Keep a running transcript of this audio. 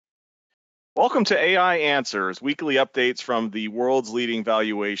Welcome to AI Answers, weekly updates from the world's leading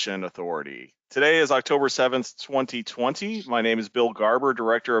valuation authority. Today is October 7th, 2020. My name is Bill Garber,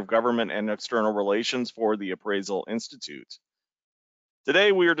 Director of Government and External Relations for the Appraisal Institute.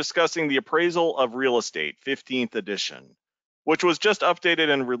 Today we are discussing the Appraisal of Real Estate, 15th edition, which was just updated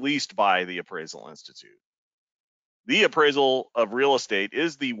and released by the Appraisal Institute. The Appraisal of Real Estate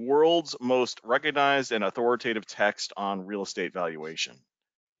is the world's most recognized and authoritative text on real estate valuation.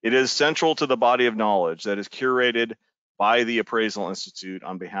 It is central to the body of knowledge that is curated by the Appraisal Institute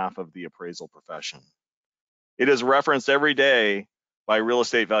on behalf of the appraisal profession. It is referenced every day by real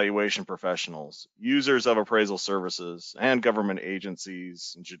estate valuation professionals, users of appraisal services, and government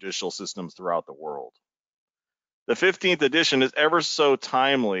agencies and judicial systems throughout the world. The 15th edition is ever so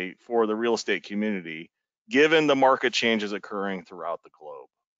timely for the real estate community, given the market changes occurring throughout the globe.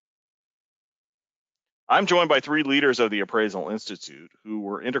 I'm joined by three leaders of the Appraisal Institute who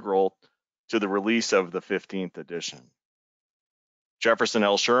were integral to the release of the 15th edition. Jefferson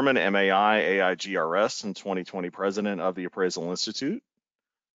L. Sherman, MAI, AIGRS, and 2020 President of the Appraisal Institute.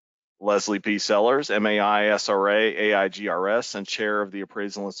 Leslie P. Sellers, MAI, SRA, AIGRS, and Chair of the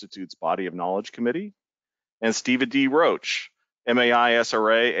Appraisal Institute's Body of Knowledge Committee. And Stephen D. Roach, MAI,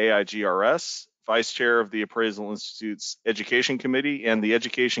 SRA, AIGRS, Vice Chair of the Appraisal Institute's Education Committee and the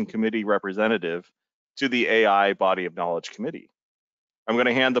Education Committee Representative to the AI Body of Knowledge Committee. I'm going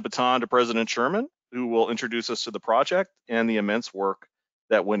to hand the baton to President Sherman, who will introduce us to the project and the immense work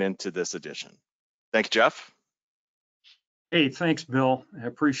that went into this edition. Thank you, Jeff. Hey, thanks, Bill. I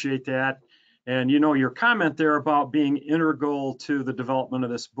appreciate that. And you know, your comment there about being integral to the development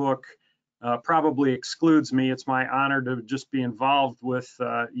of this book probably excludes me. It's my honor to just be involved with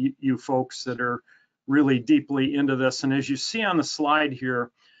you folks that are really deeply into this. And as you see on the slide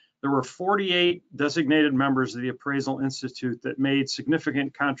here, there were 48 designated members of the Appraisal Institute that made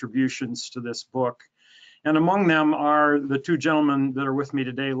significant contributions to this book. And among them are the two gentlemen that are with me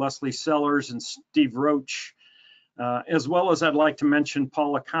today, Leslie Sellers and Steve Roach, as well as I'd like to mention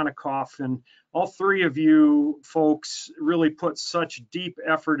Paula Konikoff. And all three of you folks really put such deep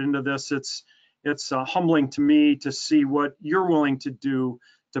effort into this. It's humbling to me to see what you're willing to do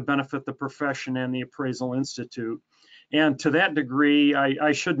to benefit the profession and the Appraisal Institute. And to that degree,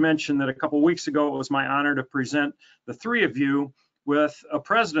 I should mention that a couple of weeks ago, it was my honor to present the three of you with a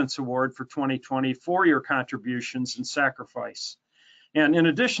President's Award for 2020 for your contributions and sacrifice. And in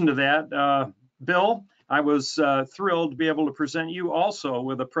addition to that, Bill, I was thrilled to be able to present you also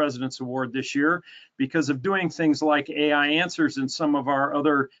with a President's Award this year because of doing things like AI Answers and some of our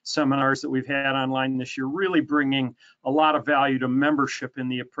other seminars that we've had online this year, really bringing a lot of value to membership in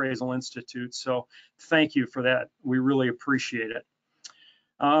the Appraisal Institute. So thank you for that. We really appreciate it.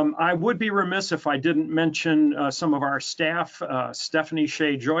 I would be remiss if I didn't mention some of our staff, Stephanie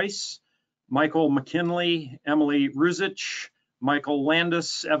Shea Joyce, Michael McKinley, Emily Ruzich, Michael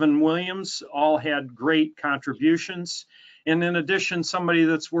Landis, Evan Williams, all had great contributions. And in addition, somebody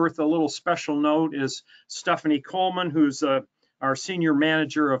that's worth a little special note is Stephanie Coleman, who's our Senior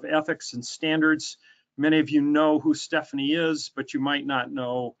Manager of Ethics and Standards. Many of you know who Stephanie is, but you might not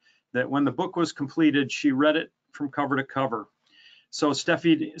know that when the book was completed, she read it from cover to cover. So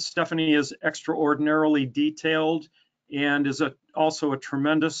Stephanie is extraordinarily detailed and is also a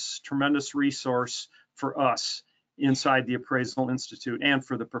tremendous resource for us inside the Appraisal Institute and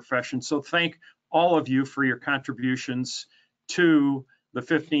for the profession. So thank all of you for your contributions to the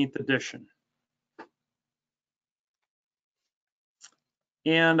 15th edition.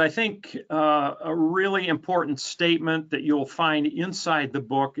 And I think a really important statement that you'll find inside the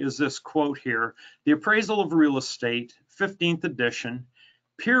book is this quote here: "The Appraisal of Real Estate, 15th edition,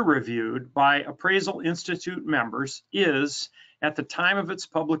 peer-reviewed by Appraisal Institute members, is, at the time of its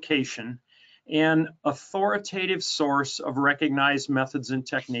publication, an authoritative source of recognized methods and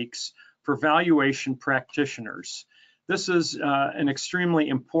techniques for valuation practitioners." This is an extremely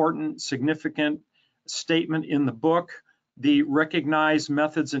important, significant statement in the book. The recognized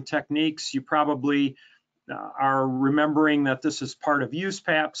methods and techniques, you probably are remembering that this is part of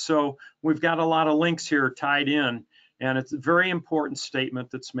USPAP, so we've got a lot of links here tied in, and it's a very important statement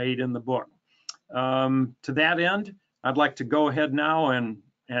that's made in the book. To that end, I'd like to go ahead now and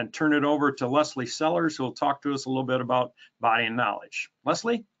turn it over to Leslie Sellers, who will talk to us a little bit about body of knowledge.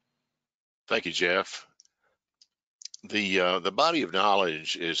 Leslie? Thank you, Jeff. The body of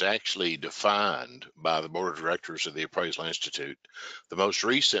knowledge is actually defined by the Board of Directors of the Appraisal Institute. The most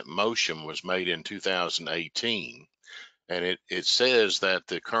recent motion was made in 2018, and it says that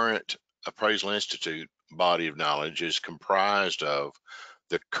the current Appraisal Institute body of knowledge is comprised of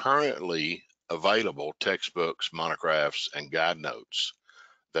the currently available textbooks, monographs, and guide notes.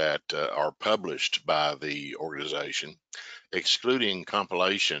 that are published by the organization, excluding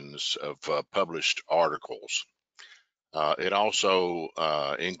compilations of published articles. It also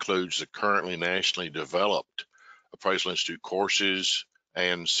includes the currently nationally developed Appraisal Institute courses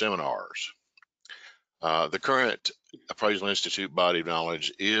and seminars. The current Appraisal Institute body of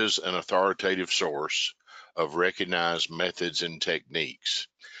knowledge is an authoritative source of recognized methods and techniques.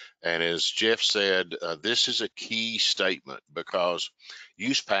 And as Jeff said, this is a key statement because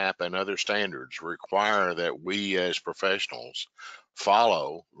USPAP and other standards require that we as professionals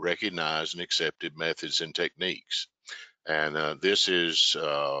follow recognized and accepted methods and techniques. And this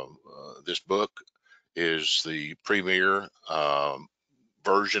book is the premier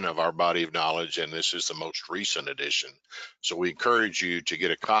version of our body of knowledge, and this is the most recent edition. So we encourage you to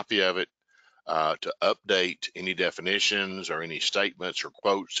get a copy of it, to update any definitions or any statements or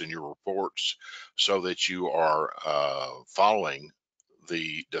quotes in your reports so that you are following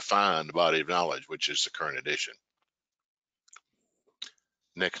the defined body of knowledge, which is the current edition.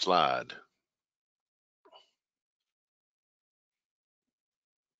 Next slide.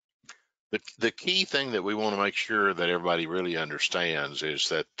 The key thing that we want to make sure that everybody really understands is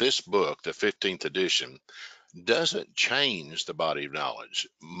that this book, the 15th edition, doesn't change the body of knowledge.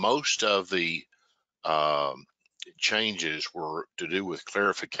 Most of the changes were to do with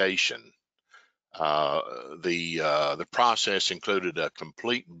clarification. The process included a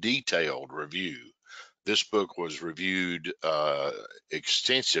complete detailed review. This book was reviewed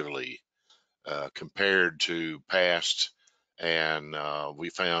extensively compared to past, and we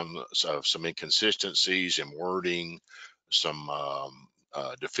found some inconsistencies in wording, some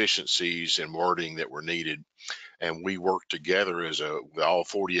deficiencies in wording that were needed, and we worked together with all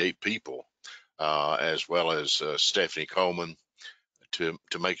 48 people, as well as Stephanie Coleman, to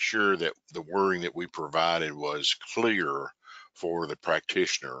make sure that the wording that we provided was clear for the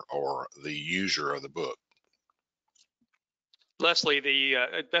practitioner or the user of the book. Leslie,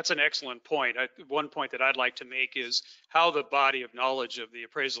 that's an excellent point. One point that I'd like to make is how the body of knowledge of the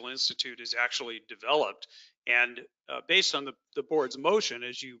Appraisal Institute is actually developed. And based on the board's motion,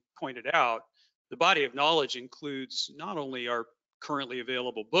 as you pointed out, the body of knowledge includes not only our currently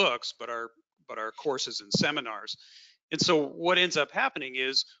available books, but our courses and seminars. And so what ends up happening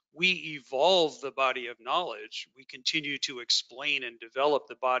is we evolve the body of knowledge. We continue to explain and develop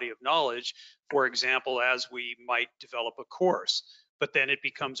the body of knowledge, for example, as we might develop a course. But then it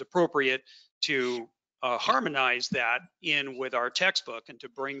becomes appropriate to harmonize that in with our textbook and to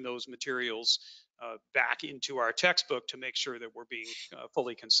bring those materials back into our textbook to make sure that we're being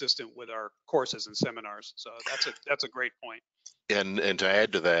fully consistent with our courses and seminars. So that's a great point. And to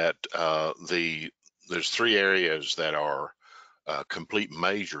add to that, there's 3 areas that are complete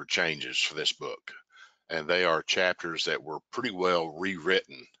major changes for this book, and they are chapters that were pretty well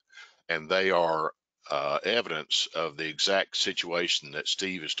rewritten, and they are evidence of the exact situation that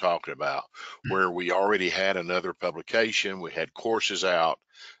Steve is talking about, where we already had another publication, we had courses out,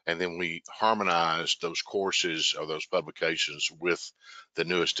 and then we harmonized those courses or those publications with the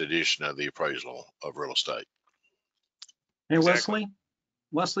newest edition of the Appraisal of Real Estate. Hey, Exactly.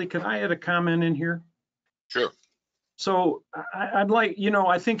 Leslie, could I add a comment in here? Sure. So I'd like,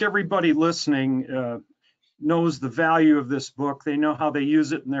 I think everybody listening knows the value of this book. They know how they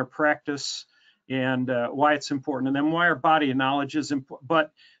use it in their practice and why it's important to them, why our body of knowledge is important.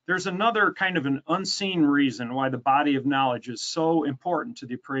 But there's another kind of an unseen reason why the body of knowledge is so important to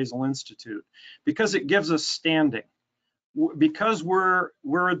the Appraisal Institute, because it gives us standing. Because we're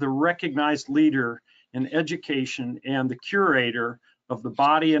the recognized leader in education and the curator of the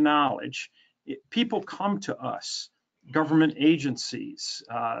body of knowledge, people come to us, government agencies,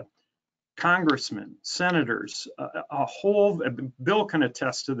 congressmen, senators, Bill can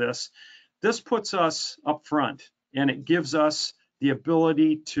attest to this. This puts us up front, and it gives us the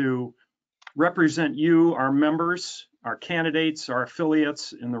ability to represent you, our members, our candidates, our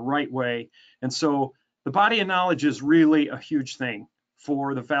affiliates in the right way. And so the body of knowledge is really a huge thing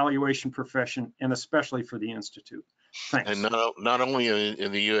for the valuation profession and especially for the Institute. Thanks. And not only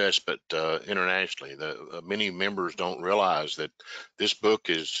in the U.S., but internationally. Many members don't realize that this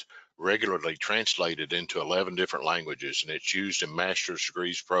book is regularly translated into 11 different languages, and it's used in master's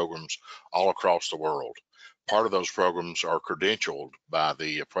degrees programs all across the world. Part of those programs are credentialed by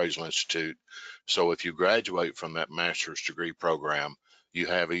the Appraisal Institute. So if you graduate from that master's degree program, you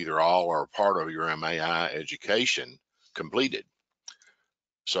have either all or part of your MAI education completed.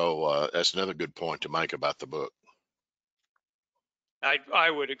 So that's another good point to make about the book. I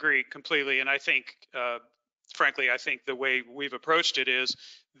would agree completely. And I think, frankly, I think the way we've approached it is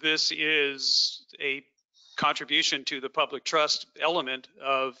this is a contribution to the public trust element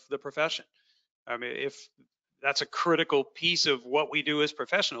of the profession. I mean, if that's a critical piece of what we do as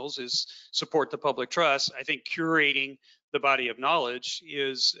professionals is support the public trust, I think curating the body of knowledge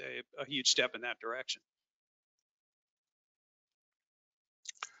is a huge step in that direction.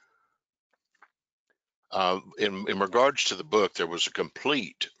 In regards to the book, there was a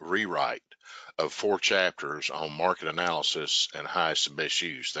complete rewrite of 4 chapters on market analysis and highest and best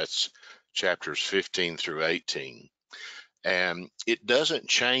use. That's chapters 15 through 18. And it doesn't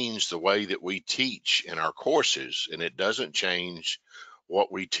change the way that we teach in our courses, and it doesn't change what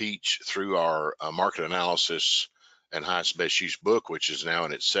we teach through our market analysis and highest and best use book, which is now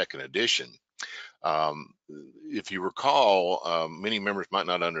in its 2nd edition. If you recall, many members might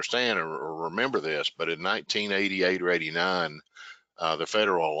not understand or remember this, but in 1988 or 89, the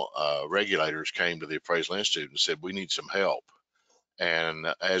federal regulators came to the Appraisal Institute and said, we need some help. And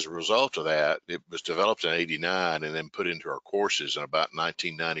as a result of that, it was developed in 89 and then put into our courses in about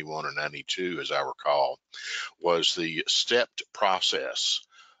 1991 or 92, as I recall, was the stepped process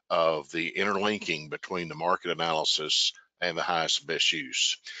of the interlinking between the market analysis and the highest and best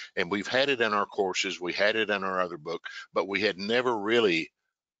use. And we've had it in our courses, we had it in our other book, but we had never really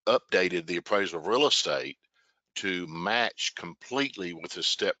updated the appraisal of real estate to match completely with the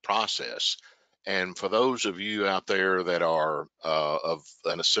step process. And for those of you out there that are of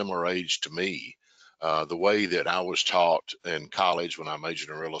a similar age to me, the way that I was taught in college when I majored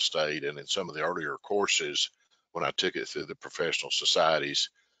in real estate and in some of the earlier courses when I took it through the professional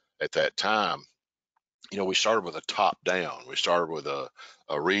societies at that time, you know, we started with a top down. We started with a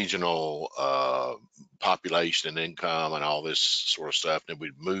regional population and income and all this sort of stuff. And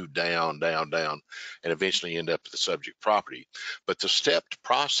we'd move down, and eventually end up at the subject property. But the stepped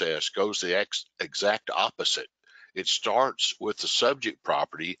process goes the exact opposite. It starts with the subject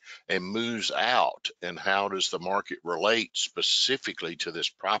property and moves out. And how does the market relate specifically to this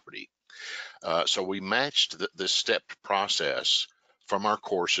property? So we matched the stepped process from our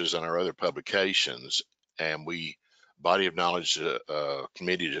courses and our other publications, and we body of knowledge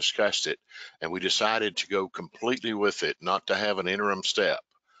committee discussed it, and we decided to go completely with it, not to have an interim step.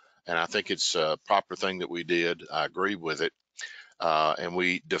 And I think it's a proper thing that we did. I agree with it. And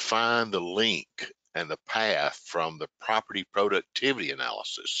we defined the link and the path from the property productivity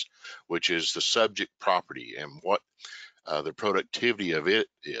analysis, which is the subject property and what the productivity of it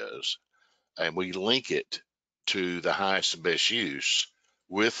is. And we link it to the highest and best use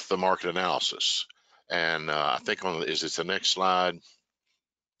with the market analysis. And I think is it the next slide?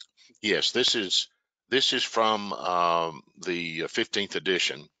 Yes, this is from the 15th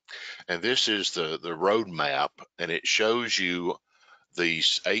edition, and this is the roadmap, and it shows you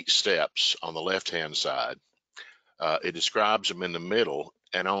these 8 steps on the left-hand side. It describes them in the middle,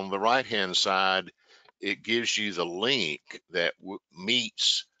 and on the right-hand side, it gives you the link that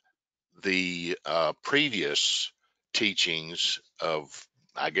meets the previous teachings of,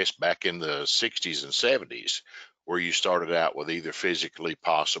 I guess, back in the 60s and 70s, where you started out with either physically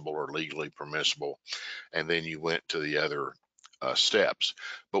possible or legally permissible, and then you went to the other steps.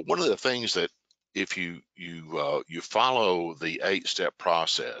 But one of the things that if you follow the 8-step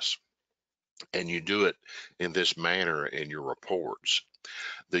process and you do it in this manner in your reports,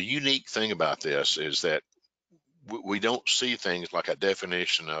 the unique thing about this is that we don't see things like a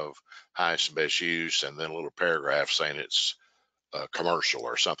definition of highest and best use and then a little paragraph saying it's commercial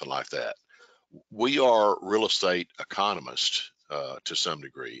or something like that. We are real estate economists to some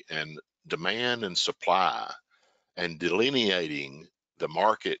degree, and demand and supply and delineating the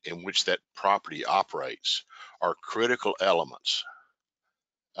market in which that property operates are critical elements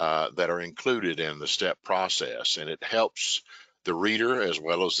that are included in the step process, and it helps the reader as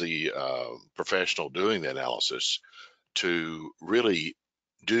well as the professional doing the analysis to really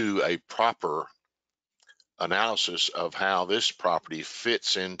do a proper analysis of how this property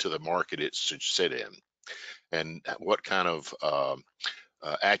fits into the market it should sit in and what kind of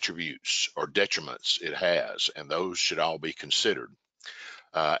attributes or detriments it has, and those should all be considered.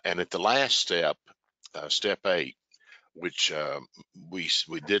 And at the last step, step 8, which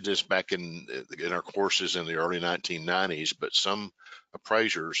we did this back in our courses in the early 1990s, but some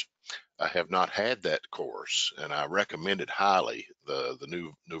appraisers have not had that course, and I recommend it highly, the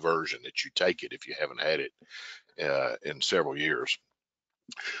new version, that you take it if you haven't had it in several years.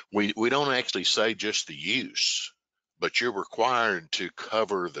 We don't actually say just the use, but you're required to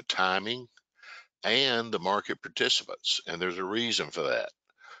cover the timing and the market participants, and there's a reason for that.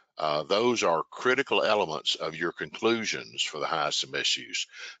 Those are critical elements of your conclusions for the highest and best use,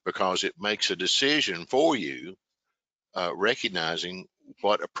 because it makes a decision for you, recognizing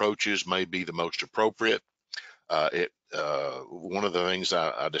what approaches may be the most appropriate One of the things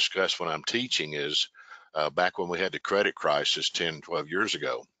I discuss when I'm teaching is back when we had the credit crisis 10, 12 years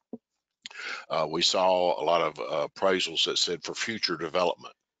ago, we saw a lot of appraisals that said for future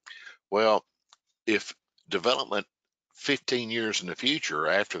development. Well, if development 15 years in the future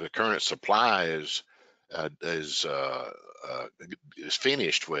after the current supply is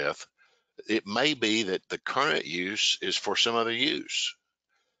finished with, it may be that the current use is for some other use.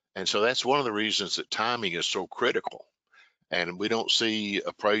 And so that's one of the reasons that timing is so critical. And we don't see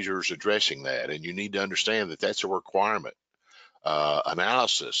appraisers addressing that. And you need to understand that that's a requirement.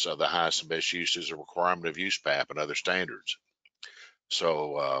 Analysis of the highest and best use is a requirement of USPAP and other standards.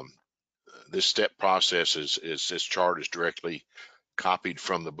 So this step process this chart is directly copied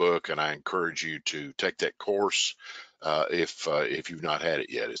from the book, and I encourage you to take that course if you've not had it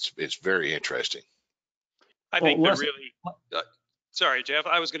yet. It's very interesting. I think the really, sorry, Jeff,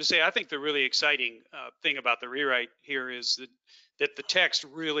 I was going to say, I think the really exciting thing about the rewrite here is that the text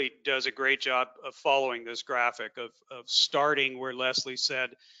really does a great job of following this graphic of starting where Leslie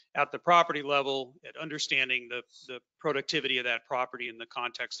said at the property level, at understanding the productivity of that property in the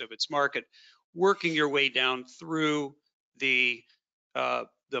context of its market, working your way down through the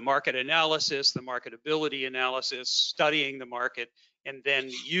market analysis, the marketability analysis, studying the market, and then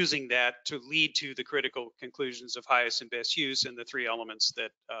using that to lead to the critical conclusions of highest and best use and the three elements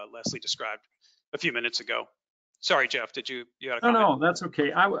that Leslie described a few minutes ago. Sorry, Jeff, you had a comment? No, that's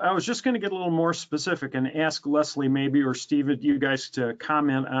okay. I was just going to get a little more specific and ask Leslie maybe, or Steve, you guys to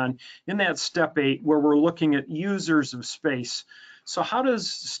comment on in that step 8 where we're looking at users of space. So how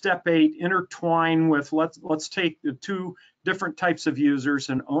does step 8 intertwine with, let's take the two different types of users,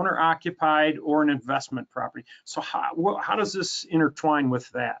 an owner occupied or an investment property. So how does this intertwine with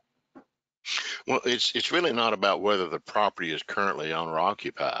that? Well, it's really not about whether the property is currently owner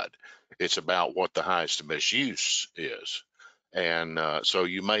occupied. It's about what the highest and best use is. And so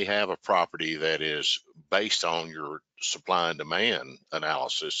you may have a property that is based on your supply and demand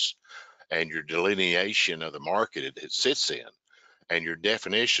analysis and your delineation of the market it sits in, and your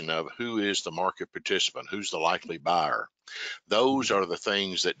definition of who is the market participant, who's the likely buyer. Those are the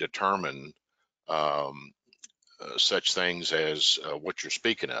things that determine such things as what you're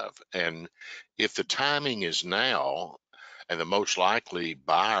speaking of. And if the timing is now, and the most likely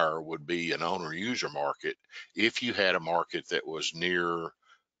buyer would be an owner user market if you had a market that was near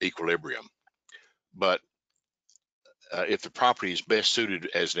equilibrium. But if the property is best suited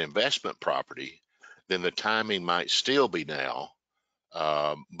as an investment property, then the timing might still be now,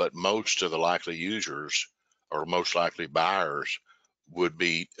 but most of the likely users or most likely buyers would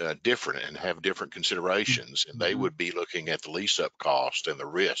be different and have different considerations, and they would be looking at the lease up cost and the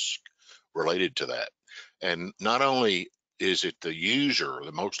risk related to that. And not only is it the user,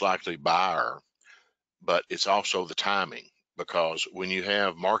 the most likely buyer, but it's also the timing, because when you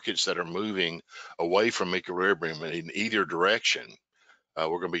have markets that are moving away from equilibrium in either direction, we're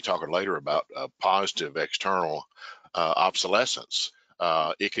going to be talking later about positive external obsolescence.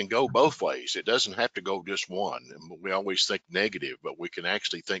 It can go both ways. It doesn't have to go just one. We always think negative, but we can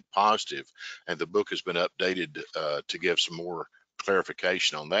actually think positive. And the book has been updated to give some more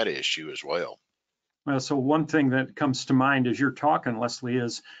clarification on that issue as well. Well, so one thing that comes to mind as you're talking, Leslie,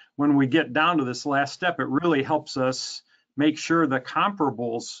 is when we get down to this last step, it really helps us make sure the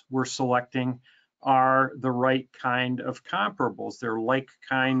comparables we're selecting are the right kind of comparables. They're like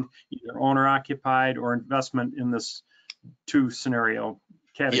kind, either owner occupied or investment in this two scenario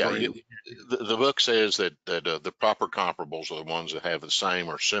category. Yeah, the book says that the proper comparables are the ones that have the same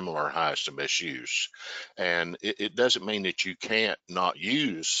or similar highest and best use. And it doesn't mean that you can't not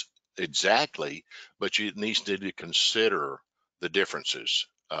use exactly, but you need to consider the differences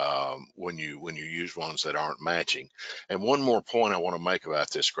when you use ones that aren't matching. And one more point I want to make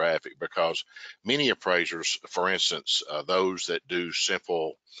about this graphic, because many appraisers, for instance, those that do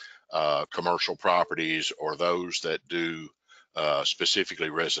simple commercial properties or those that do specifically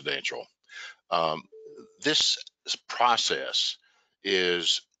residential, this process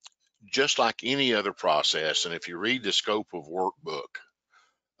is just like any other process. And if you read the scope of workbook,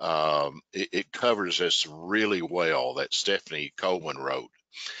 it covers this really well that Stephanie Coleman wrote.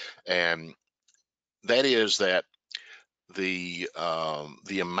 And that is that the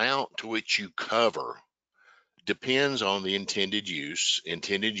amount to which you cover depends on the intended use,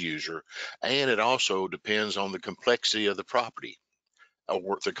 intended user, and it also depends on the complexity of the property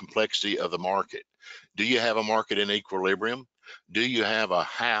or the complexity of the market. Do you have a market in equilibrium? Do you have a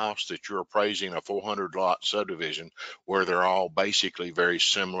house that you're appraising, a 400 lot subdivision, where they're all basically very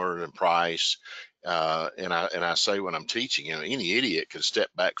similar in price? And I say when I'm teaching, you know, any idiot can step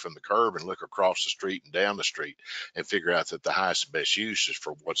back from the curb and look across the street and down the street and figure out that the highest and best use is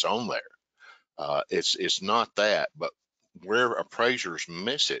for what's on there. It's not that, but where appraisers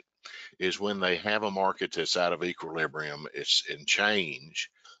miss it is when they have a market that's out of equilibrium, it's in change,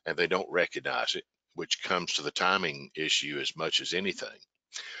 and they don't recognize it, which comes to the timing issue as much as anything.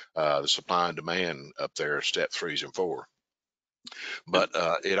 The supply and demand up there, step 3s and 4. But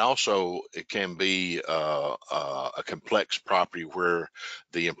it can be a complex property where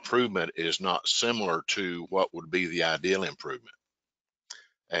the improvement is not similar to what would be the ideal improvement.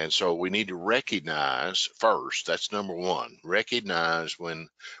 And so we need to recognize first, that's number one, recognize when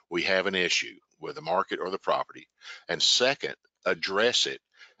we have an issue with the market or the property. And second, address it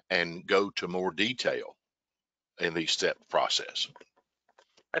and go to more detail in the step process.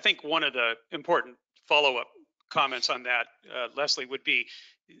 I think one of the important follow-up comments on that, Leslie, would be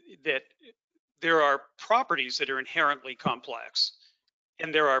that there are properties that are inherently complex,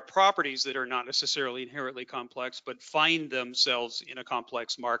 and there are properties that are not necessarily inherently complex, but find themselves in a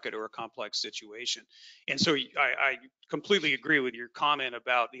complex market or a complex situation. And so I completely agree with your comment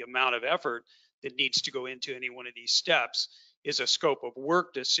about the amount of effort that needs to go into any one of these steps is a scope of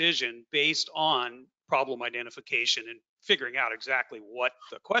work decision based on problem identification and figuring out exactly what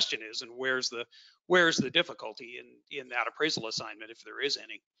the question is and where's the difficulty in that appraisal assignment, if there is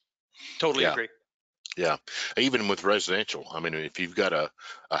any. Totally agree. Yeah, even with residential, I mean, if you've got a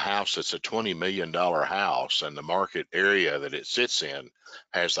house that's a $20 million house and the market area that it sits in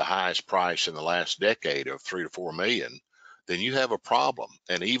has the highest price in the last decade of 3 to 4 million, then you have a problem.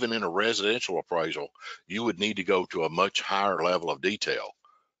 And even in a residential appraisal, you would need to go to a much higher level of detail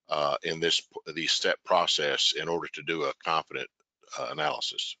in the step process in order to do a confident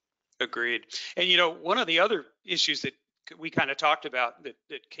analysis. Agreed. And you know, one of the other issues that we kind of talked about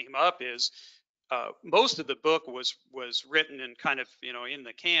that came up is most of the book was written and kind of, you know, in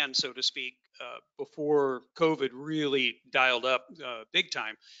the can, so to speak, before COVID really dialed up big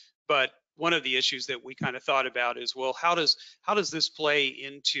time. But one of the issues that we kind of thought about is, well, how does this play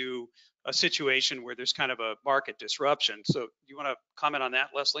into a situation where there's kind of a market disruption? So you want to comment on that,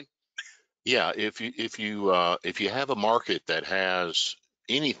 Leslie? Yeah, if you have a market that has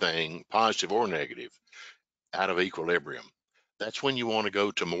anything positive or negative out of equilibrium, that's when you want to go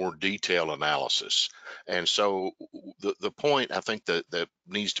to more detailed analysis. And so the point I think that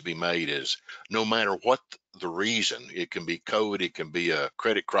needs to be made is no matter what the reason, it can be COVID, it can be a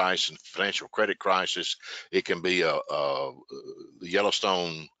credit crisis, financial credit crisis, it can be the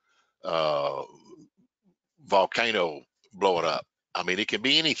Yellowstone volcano blowing up. I mean, it can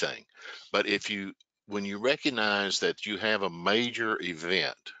be anything. But when you recognize that you have a major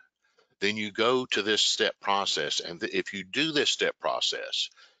event, then you go to this step process. And if you do this step process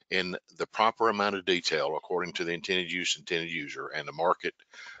in the proper amount of detail, according to the intended use, intended user, and the market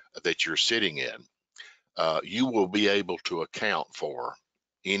that you're sitting in, you will be able to account for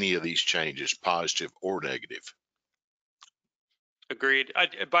any of these changes, positive or negative. Agreed.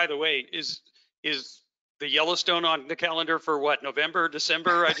 By the way, is the Yellowstone on the calendar for what, November,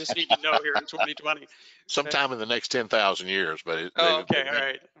 December? I just need to know here in 2020. Sometime in the next 10,000 years, but okay, all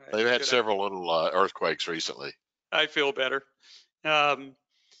right. They've had several little earthquakes recently. I feel better. Sorry,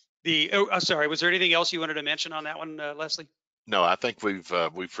 was there anything else you wanted to mention on that one, Leslie? No, I think we've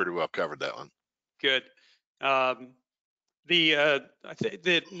pretty well covered that one. Good.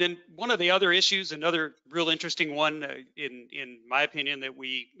 Then one of the other issues, another real interesting one, in my opinion, that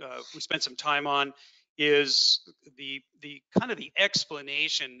we spent some time on, is the kind of the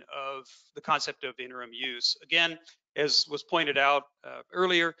explanation of the concept of interim use. Again, as was pointed out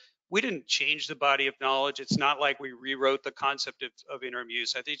earlier, we didn't change the body of knowledge. It's not like we rewrote the concept of interim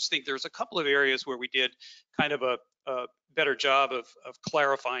use. I just think there's a couple of areas where we did kind of a better job of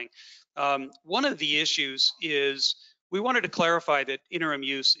clarifying. One of the issues is we wanted to clarify that interim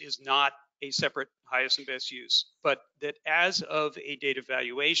use is not a separate highest and best use, but that as of a date of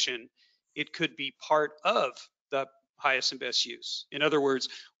valuation, it could be part of the highest and best use. In other words,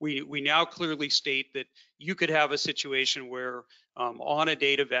 we now clearly state that you could have a situation where on a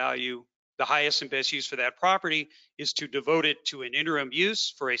date of value, the highest and best use for that property is to devote it to an interim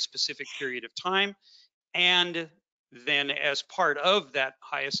use for a specific period of time. And then as part of that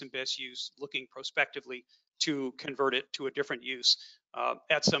highest and best use, looking prospectively to convert it to a different use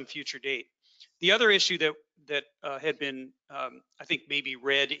at some future date. The other issue that had been, I think, maybe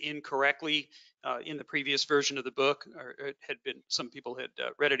read incorrectly in the previous version of the book, or it had been, some people had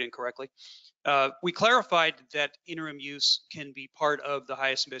read it incorrectly. We clarified that interim use can be part of the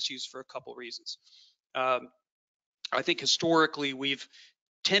highest and best use for a couple reasons. I think historically we've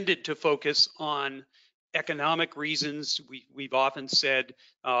tended to focus on economic reasons. We've often said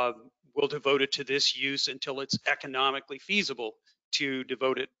we'll devote it to this use until it's economically feasible to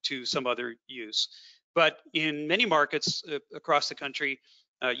devote it to some other use. But in many markets across the country,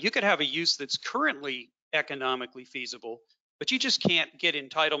 you could have a use that's currently economically feasible, but you just can't get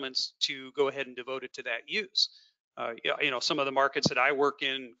entitlements to go ahead and devote it to that use. Some of the markets that I work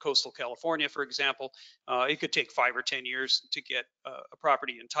in, coastal California, for example, it could take 5 or 10 years to get a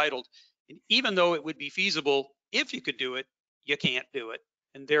property entitled. And even though it would be feasible, if you could do it, you can't do it.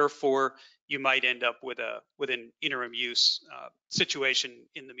 And therefore, you might end up with an interim use situation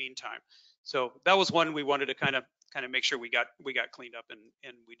in the meantime. So that was one we wanted to kind of make sure we got cleaned up,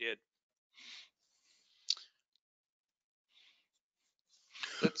 and we did.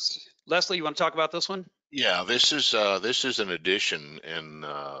 Leslie, you want to talk about this one? Yeah, this is an edition in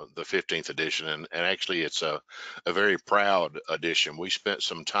the 15th edition, and actually it's a very proud edition. We spent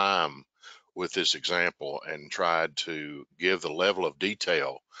some time with this example and tried to give the level of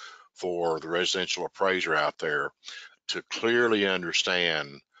detail for the residential appraiser out there to clearly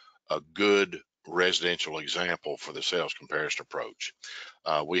understand a good residential example for the sales comparison approach.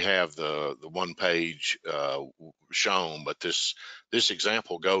 We have the one page shown, but this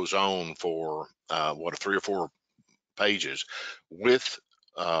example goes on for 3 or 4 pages with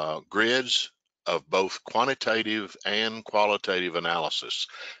grids of both quantitative and qualitative analysis.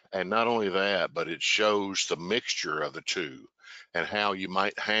 And not only that, but it shows the mixture of the two and how you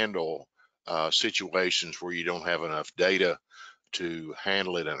might handle situations where you don't have enough data to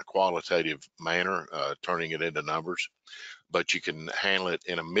handle it in a qualitative manner, turning it into numbers, but you can handle it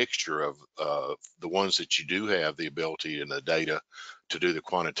in a mixture of the ones that you do have the ability and the data to do the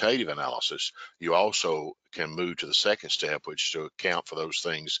quantitative analysis. You also can move to the second step, which is to account for those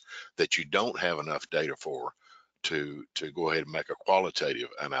things that you don't have enough data for to go ahead and make a qualitative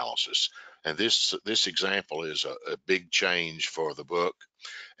analysis. And this example is a big change for the book.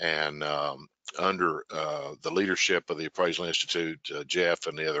 And under the leadership of the Appraisal Institute, Jeff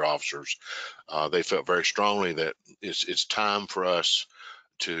and the other officers, they felt very strongly that it's time for us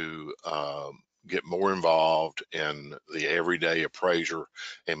to get more involved in the everyday appraiser,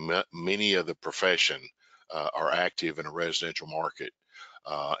 and many of the profession are active in a residential market.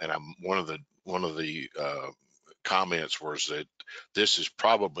 And one of the comments was that this is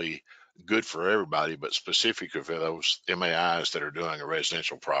probably good for everybody, but specifically for those MAIs that are doing a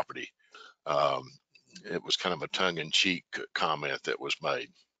residential property. It was kind of a tongue-in-cheek comment that was made.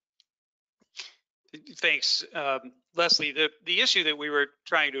 Thanks, Leslie. The issue that we were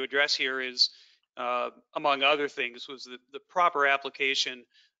trying to address here is, among other things, was the proper application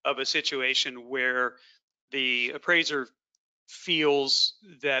of a situation where the appraiser feels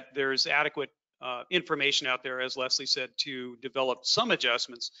that there's adequate information out there, as Leslie said, to develop some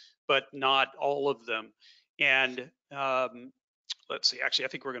adjustments, but not all of them. And let's see, actually, I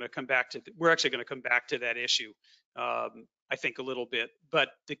think we're actually going to come back to that issue, I think, a little bit. But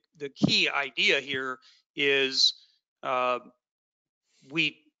the key idea here is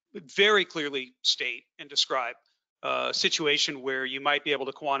we very clearly state and describe a situation where you might be able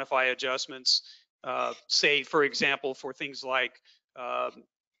to quantify adjustments, say, for example, for things like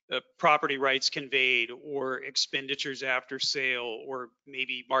property rights conveyed, or expenditures after sale, or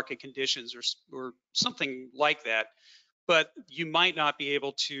maybe market conditions, or something like that. But you might not be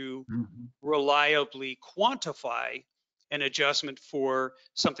able to reliably quantify an adjustment for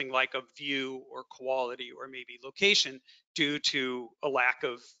something like a view or quality or maybe location due to a lack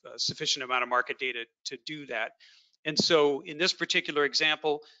of sufficient amount of market data to do that. And so in this particular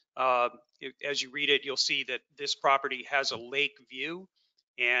example, as you read it, you'll see that this property has a lake view,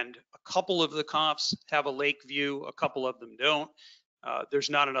 and a couple of the comps have a lake view, a couple of them don't. There's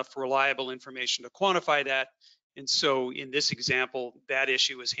not enough reliable information to quantify that. And so in this example, that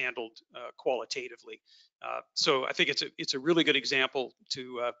issue is handled qualitatively. So I think it's a really good example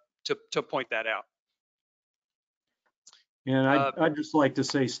to point that out. And I'd just like to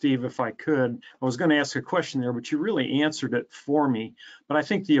say, Steve, if I could, I was going to ask a question there, but you really answered it for me. But I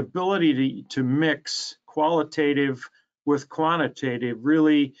think the ability to mix qualitative with quantitative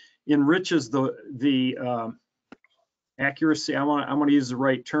really enriches the accuracy. I'm going to use the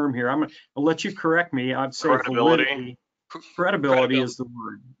right term here. I'll let you correct me. I'd say credibility. Credibility is the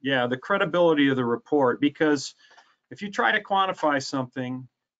word. Yeah, the credibility of the report. Because if you try to quantify something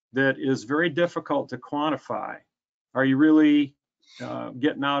that is very difficult to quantify. Are you really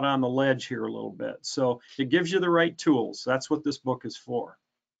getting out on the ledge here a little bit? So it gives you the right tools. That's what this book is for.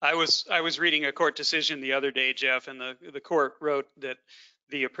 I was reading a court decision the other day, Jeff, and the court wrote that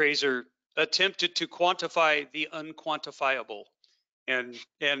the appraiser attempted to quantify the unquantifiable. And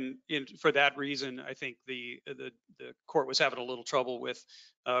for that reason, I think the court was having a little trouble with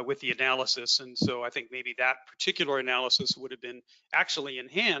the analysis, and so I think maybe that particular analysis would have been actually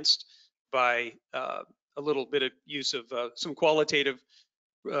enhanced by a little bit of use of some qualitative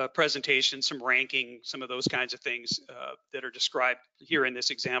presentation, some ranking, some of those kinds of things that are described here in this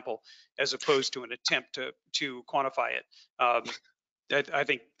example, as opposed to an attempt to quantify it. I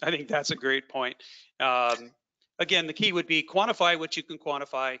think that's a great point. Again, the key would be quantify what you can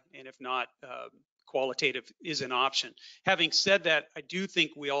quantify, and if not, qualitative is an option. Having said that, I do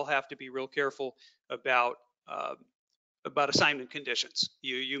think we all have to be real careful about assignment conditions.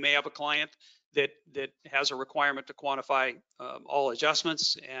 You may have a client that has a requirement to quantify all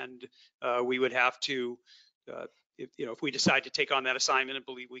adjustments, and we would have to, if we decide to take on that assignment and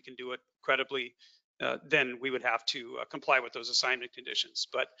believe we can do it credibly, then we would have to comply with those assignment conditions.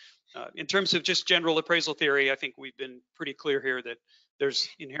 But in terms of just general appraisal theory, I think we've been pretty clear here that there's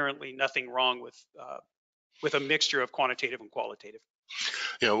inherently nothing wrong with a mixture of quantitative and qualitative.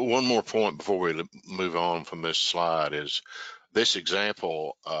 Yeah, one more point before we move on from this slide is this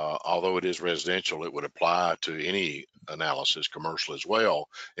example, although it is residential, it would apply to any analysis, commercial as well,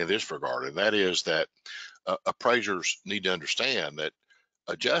 in this regard. And that is that appraisers need to understand that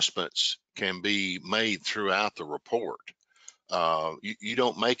adjustments can be made throughout the report. You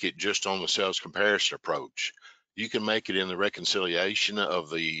don't make it just on the sales comparison approach. You can make it in the reconciliation of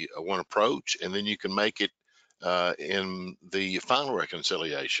the one approach, and then you can make it in the final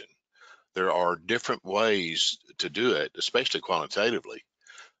reconciliation. There are different ways to do it, especially qualitatively,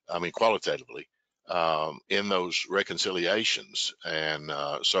 in those reconciliations. And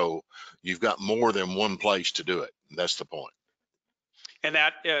so you've got more than one place to do it. That's the point. And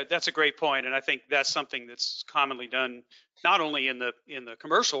that's a great point, and I think that's something that's commonly done not only in the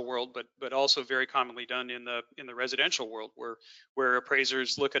commercial world, but also very commonly done in the residential world, where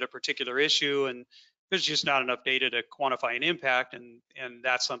appraisers look at a particular issue and there's just not enough data to quantify an impact, and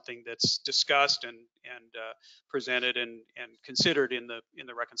that's something that's discussed and presented and considered in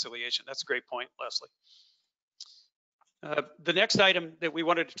the reconciliation. That's a great point, Leslie. The next item that we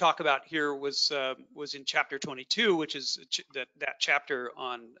wanted to talk about here was in chapter 22, which is that chapter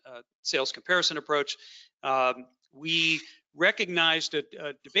on sales comparison approach. We recognized a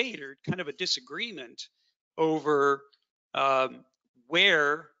debate, or kind of a disagreement, over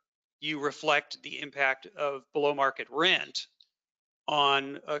where you reflect the impact of below market rent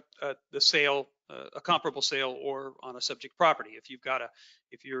on the sale, a comparable sale, or on a subject property.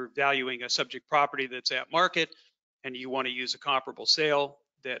 If you're valuing a subject property that's at market, and you want to use a comparable sale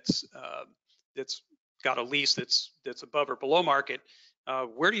that's got a lease that's above or below market,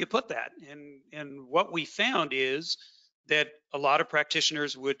 where do you put that? And what we found is that a lot of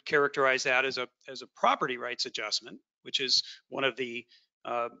practitioners would characterize that as a property rights adjustment, which is one of the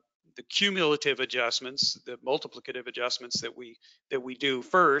cumulative adjustments, the multiplicative adjustments that we do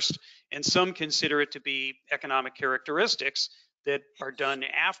first, and some consider it to be economic characteristics that are done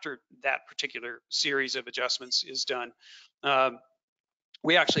after that particular series of adjustments is done.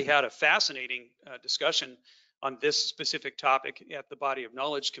 We actually had a fascinating discussion on this specific topic at the Body of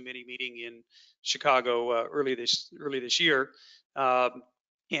Knowledge Committee meeting in Chicago early this year,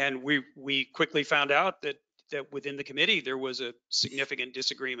 and we quickly found out that within the committee there was a significant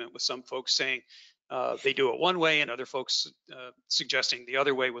disagreement, with some folks saying they do it one way and other folks suggesting the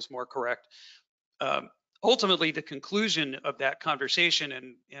other way was more correct. Ultimately, the conclusion of that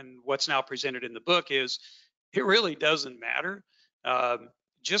conversation and what's now presented in the book is it really doesn't matter.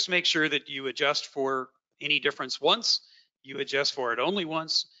 Just make sure that you adjust for any difference once, you adjust for it only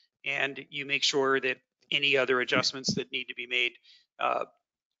once, and you make sure that any other adjustments that need to be made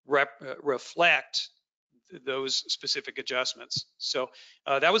reflect those specific adjustments. So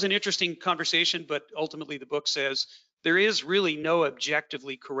that was an interesting conversation, but ultimately the book says there is really no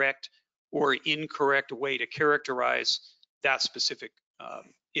objectively correct or incorrect way to characterize that specific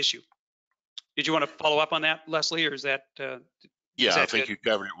issue. Did you want to follow up on that, Leslie, or is that? Yeah, I think you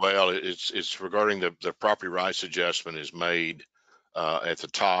covered it well. It's regarding the property rights adjustment is made at the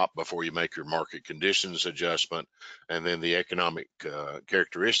top before you make your market conditions adjustment, and then the economic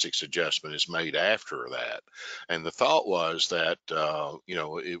characteristics adjustment is made after that. And the thought was that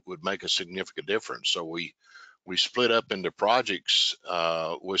it would make a significant difference. So we split up into projects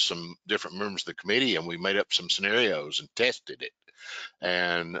with some different members of the committee, and we made up some scenarios and tested it.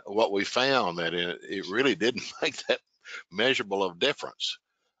 And what we found that it really didn't make that measurable of difference.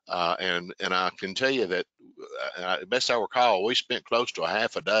 And I can tell you that, best I recall, we spent close to a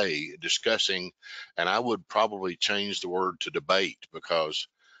half a day discussing, and I would probably change the word to debate, because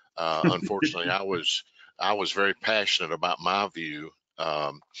unfortunately I was very passionate about my view,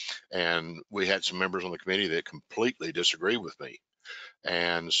 and we had some members on the committee that completely disagree with me.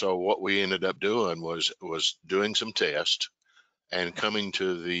 And so what we ended up doing was doing some tests and coming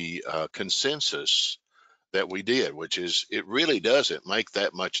to the consensus that we did, which is it really doesn't make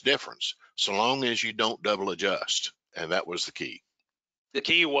that much difference so long as you don't double adjust. And that was the key. The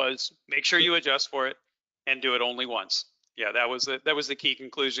key was make sure you adjust for it and do it only once. Yeah, that was the key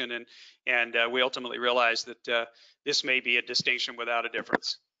conclusion, and we ultimately realized that this may be a distinction without a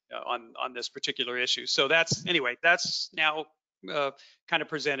difference on this particular issue. So that's now kind of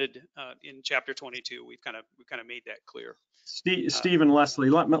presented in chapter 22. We've kind of made that clear. Steve and Leslie,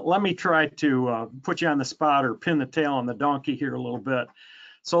 let me try to put you on the spot or pin the tail on the donkey here a little bit.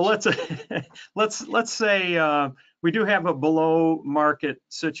 So let's say we do have a below market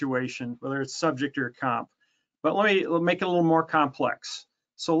situation, whether it's subject or comp. But let me make it a little more complex.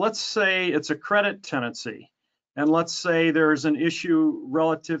 So let's say it's a credit tenancy, and let's say there's an issue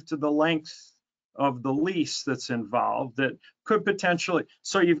relative to the length of the lease that's involved that could potentially,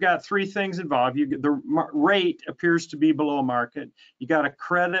 so you've got three things involved. You get the rate appears to be below market, you got a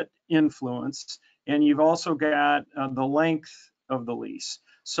credit influence, and you've also got the length of the lease.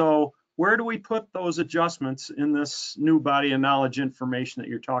 So where do we put those adjustments in this new body of knowledge information that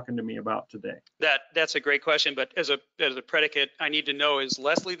you're talking to me about today? That's a great question, but as a predicate, I need to know, is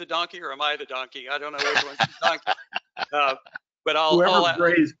Leslie the donkey or am I the donkey? I don't know which one's the donkey. But Whoever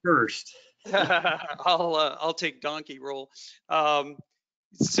grazed first. I'll take donkey role.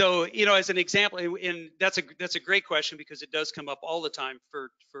 So, as an example, and that's a great question because it does come up all the time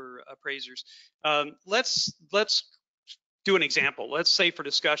for appraisers. Let's do an example. Let's say for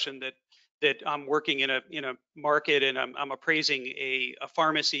discussion that I'm working in a market and I'm appraising a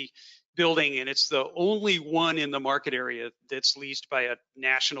pharmacy building, and it's the only one in the market area that's leased by a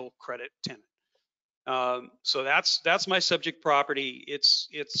national credit tenant. So that's my subject property.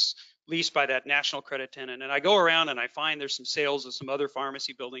 It's leased by that national credit tenant, and I go around and I find there's some sales of some other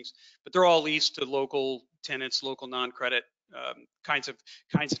pharmacy buildings, but they're all leased to local tenants, local non-credit kinds of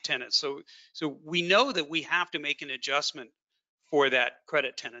tenants. So we know that we have to make an adjustment for that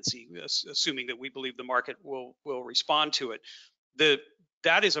credit tenancy, assuming that we believe the market will respond to it.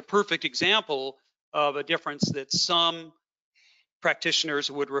 That is a perfect example of a difference that some practitioners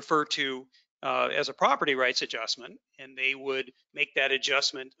would refer to as a property rights adjustment, and they would make that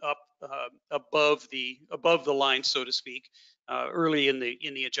adjustment up above the line, so to speak, early in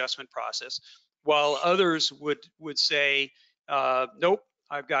the adjustment process, while others would say, nope,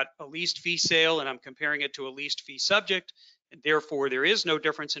 I've got a leased fee sale and I'm comparing it to a leased fee subject, and therefore there is no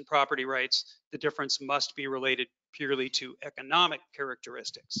difference in property rights. The difference must be related purely to economic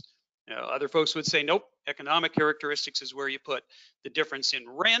characteristics. Other folks would say, nope, economic characteristics is where you put the difference in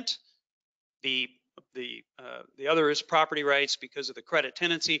rent. The other is property rights because of the credit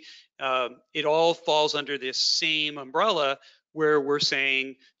tenancy. It all falls under this same umbrella where we're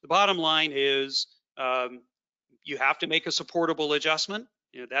saying the bottom line is you have to make a supportable adjustment.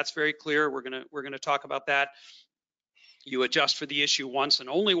 That's very clear. We're gonna talk about that. You adjust for the issue once and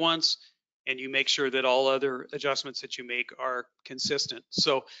only once, and you make sure that all other adjustments that you make are consistent.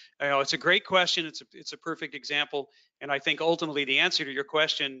 So it's a great question. It's a perfect example, and I think ultimately the answer to your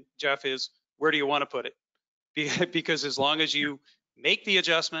question, Jeff, is where do you want to put it? Because as long as you make the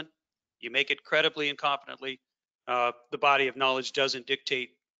adjustment, you make it credibly and competently, the body of knowledge doesn't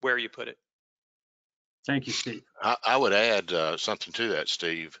dictate where you put it. Thank you, Steve. I would add something to that,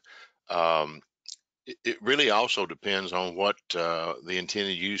 Steve. It really also depends on what the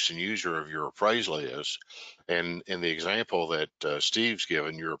intended use and user of your appraisal is. And in the example that Steve's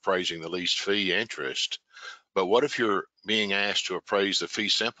given, you're appraising the leased fee interest. But what if you're being asked to appraise the fee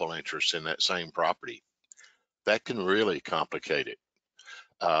simple interest in that same property? That can really complicate it.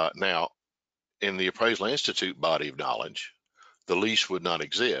 Now, in the Appraisal Institute body of knowledge, the lease would not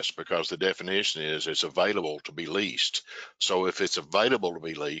exist because the definition is it's available to be leased. So if it's available to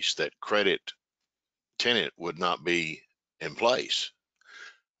be leased, that credit tenant would not be in place.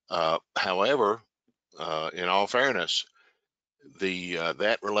 However, in all fairness,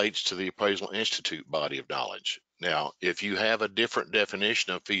 that relates to the Appraisal Institute body of knowledge. Now, if you have a different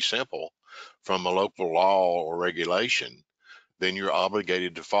definition of fee simple from a local law or regulation, then you're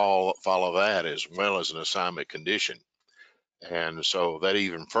obligated to follow that as well as an assignment condition. And so that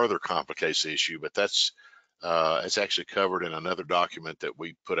even further complicates the issue, but that's It's actually covered in another document that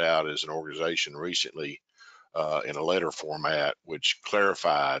we put out as an organization recently in a letter format, which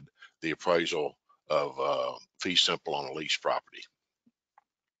clarified the appraisal of fee simple on a leased property.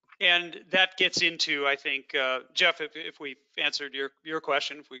 And that gets into, I think, Jeff, if we answered your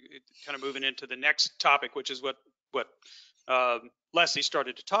question, if we kind of moving into the next topic, which is what Leslie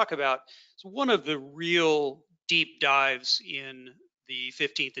started to talk about. So one of the real deep dives in the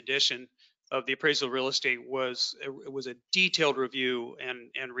 15th edition of the Appraisal of Real Estate was a detailed review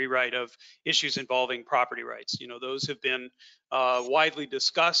and rewrite of issues involving property rights. You know, those have been widely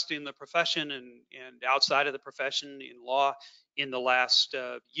discussed in the profession and outside of the profession in law in the last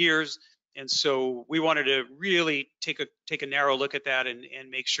years. And so we wanted to really take a narrow look at that and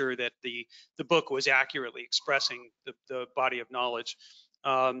make sure that the book was accurately expressing the body of knowledge.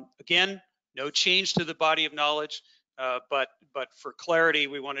 Again, no change to the body of knowledge, but for clarity,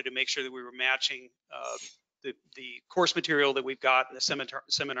 we wanted to make sure that we were matching the course material that we've got and the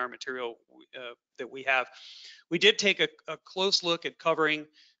seminar material that we have. We did take a close look at covering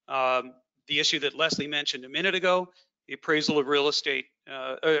the issue that Leslie mentioned a minute ago, the appraisal of real estate,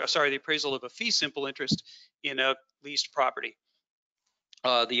 the appraisal of a fee simple interest in a leased property.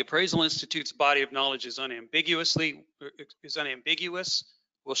 The Appraisal Institute's body of knowledge is unambiguous.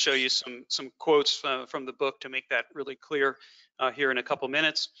 We'll show you some quotes from the book to make that really clear here in a couple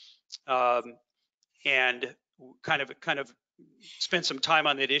minutes, and kind of spend some time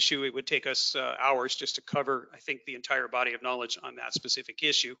on that issue. It would take us hours just to cover, I think, the entire body of knowledge on that specific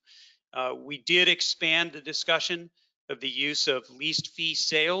issue. We did expand the discussion of the use of leased fee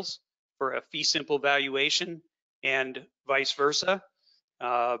sales for a fee simple valuation and vice versa.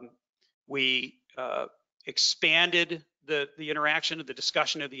 We expanded the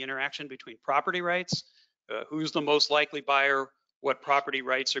discussion of the interaction between property rights, who's the most likely buyer, what property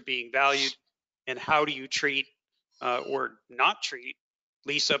rights are being valued, and how do you treat or not treat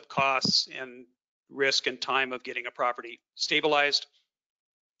lease up costs and risk and time of getting a property stabilized.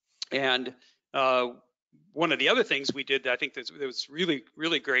 And one of the other things we did that I think that was really,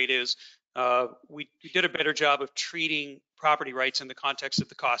 really great is we did a better job of treating property rights in the context of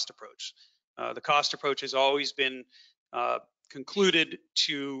the cost approach. The cost approach has always been concluded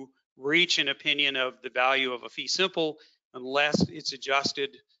to reach an opinion of the value of a fee simple unless it's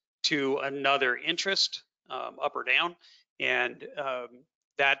adjusted to another interest, up or down. And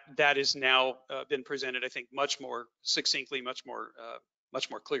that is now been presented, I think, much more succinctly, much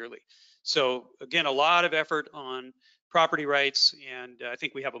more clearly. So again, a lot of effort on property rights, and I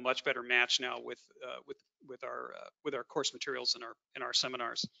think we have a much better match now with our course materials and our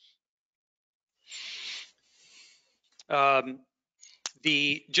seminars.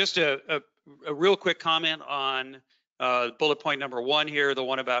 Just a real quick comment on bullet point number 1 here, the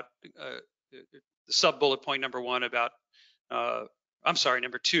one about the sub bullet point number 1 about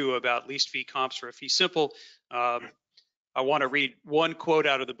number 2 about leased fee comps for a fee simple. I want to read one quote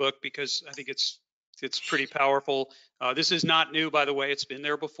out of the book because I think it's pretty powerful. This is not new, by the way. It's been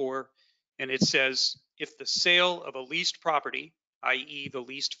there before. And it says, if the sale of a leased property, i.e. the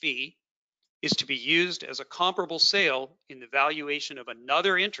leased fee, is to be used as a comparable sale in the valuation of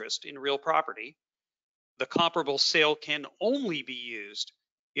another interest in real property, the comparable sale can only be used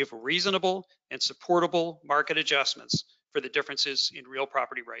if reasonable and supportable market adjustments for the differences in real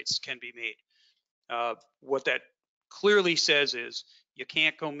property rights can be made. What that clearly says is you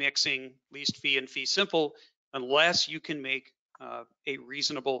can't go mixing leased fee and fee simple unless you can make a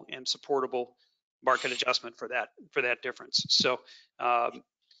reasonable and supportable market adjustment for that difference. So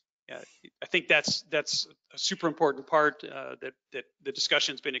I think that's a super important part that the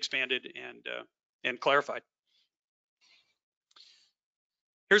discussion's been expanded and clarified.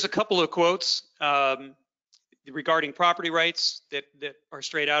 Here's a couple of quotes regarding property rights that are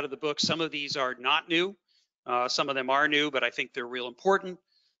straight out of the book. Some of these are not new. Some of them are new, but I think they're real important.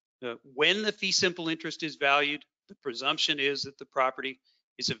 When the fee simple interest is valued, the presumption is that the property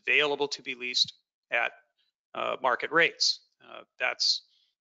is available to be leased at market rates. That's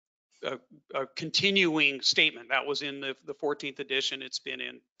a continuing statement. That was in the 14th edition. It's been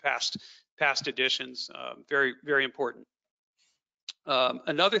in past editions. Very, very important.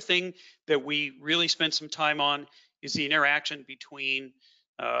 Another thing that we really spent some time on is the interaction between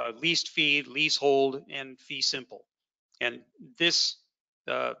leased fee, leasehold, and fee simple. And this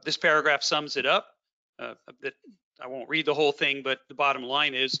paragraph sums it up. I won't read the whole thing, but the bottom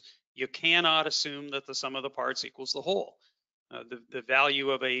line is you cannot assume that the sum of the parts equals the whole. The value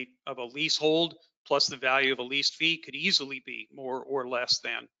of a leasehold plus the value of a leased fee could easily be more or less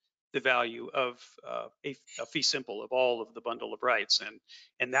than the value of a fee simple of all of the bundle of rights,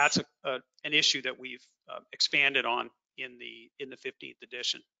 and that's an issue that we've expanded on in the 15th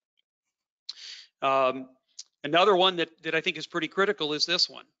edition. Another one that I think is pretty critical is this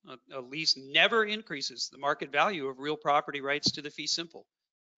one. A lease never increases the market value of real property rights to the fee simple.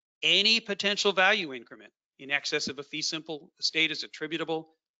 Any potential value increment in excess of a fee simple estate is attributable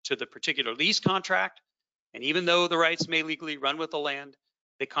to the particular lease contract, and even though the rights may legally run with the land,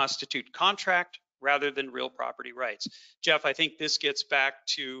 they constitute contract rather than real property rights. Jeff, I think this gets back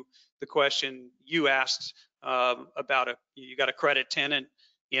to the question you asked about you got a credit tenant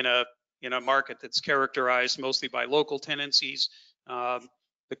in a market that's characterized mostly by local tenancies.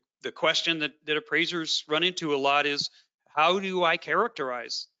 The question that appraisers run into a lot is, how do I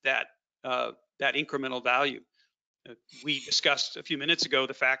characterize that incremental value? We discussed a few minutes ago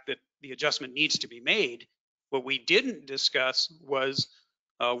the fact that the adjustment needs to be made. What we didn't discuss was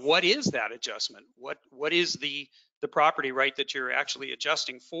what is that adjustment? What is the property right that you're actually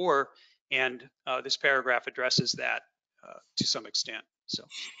adjusting for? And this paragraph addresses that to some extent. So,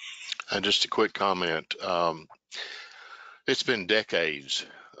 just a quick comment. It's been decades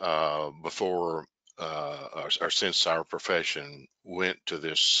before or since our profession went to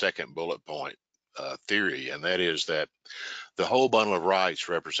this second bullet point theory, and that is that the whole bundle of rights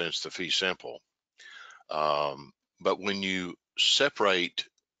represents the fee simple. But when you separate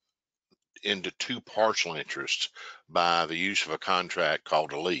into two partial interests by the use of a contract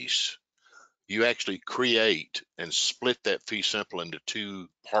called a lease, you actually create and split that fee simple into two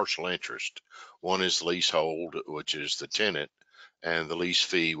partial interests. One is the leasehold, which is the tenant, and the lease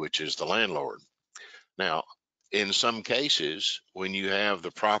fee, which is the landlord. Now, in some cases, when you have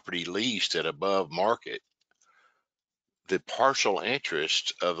the property leased at above market, the partial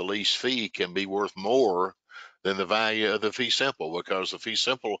interest of the lease fee can be worth more than the value of the fee simple, because the fee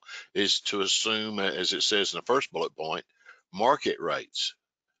simple is to assume, as it says in the first bullet point, market rates.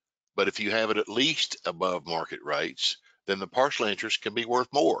 But if you have it at least above market rates, then the partial interest can be worth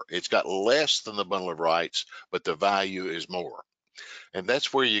more. It's got less than the bundle of rights, but the value is more. And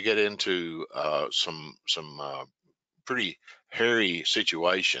that's where you get into some pretty hairy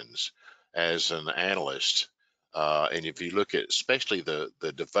situations as an analyst. And if you look at especially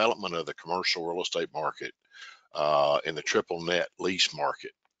the development of the commercial real estate market in the triple net lease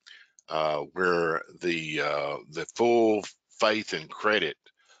market, where the full faith and credit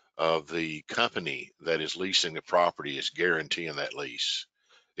of the company that is leasing the property is guaranteeing that lease,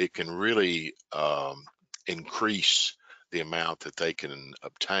 it can really increase the amount that they can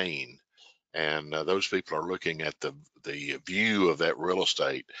obtain. And those people are looking at the view of that real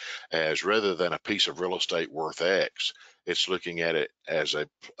estate as, rather than a piece of real estate worth X, it's looking at it as a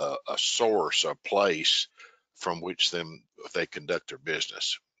source, a place from which they conduct their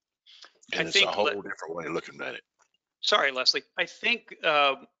business. And it's a whole different way of looking at it. Sorry, Leslie. I think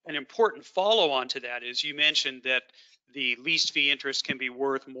an important follow-on to that is you mentioned that the leased fee interest can be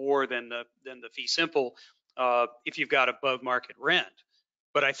worth more than the fee simple if you've got above market rent.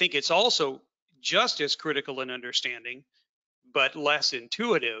 But I think it's also just as critical in understanding, but less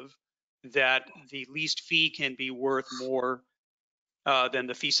intuitive, that the leased fee can be worth more than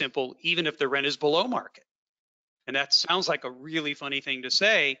the fee simple, even if the rent is below market. And that sounds like a really funny thing to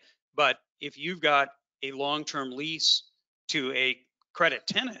say, but if you've got a long-term lease to a credit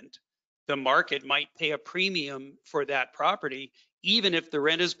tenant, the market might pay a premium for that property, even if the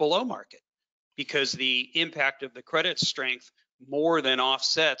rent is below market, because the impact of the credit strength more than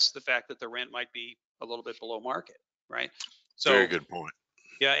offsets the fact that the rent might be a little bit below market, right? So, very good point.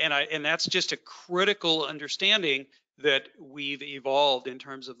 Yeah, and that's just a critical understanding that we've evolved in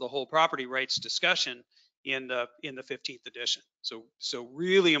terms of the whole property rights discussion in the 15th edition. So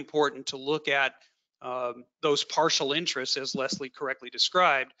really important to look at those partial interests, as Leslie correctly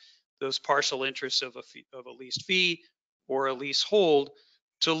described, those partial interests of a leased fee or a leasehold,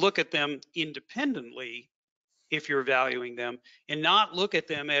 to look at them independently if you're valuing them, and not look at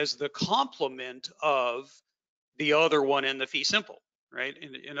them as the complement of the other one in the fee simple, right?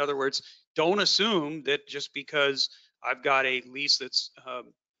 In other words, don't assume that just because I've got a lease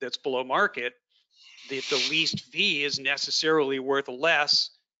that's below market, that the leased fee is necessarily worth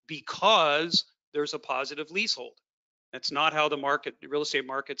less because there's a positive leasehold. That's not how the real estate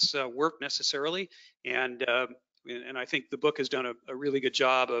markets work necessarily. And I think the book has done a really good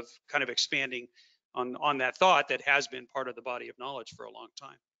job of kind of expanding on that thought that has been part of the body of knowledge for a long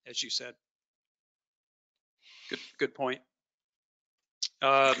time, as you said. Good point.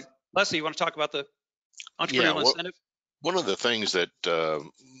 Leslie, you want to talk about the entrepreneurial incentive? One of the things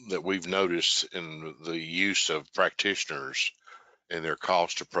that we've noticed in the use of practitioners in their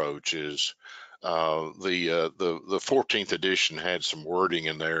cost approach is the 14th edition had some wording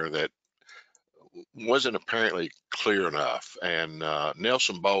in there that wasn't apparently clear enough. And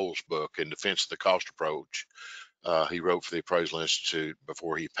Nelson Bowles' book, In Defense of the Cost Approach, he wrote for the Appraisal Institute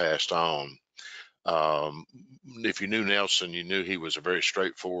before he passed on. If you knew Nelson, you knew he was a very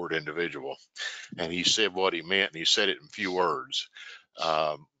straightforward individual, and he said what he meant, and he said it in few words.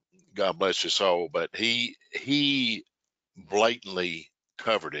 God bless his soul, but he blatantly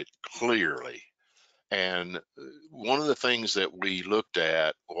covered it clearly. And one of the things that we looked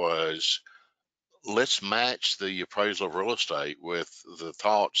at was, let's match the appraisal of real estate with the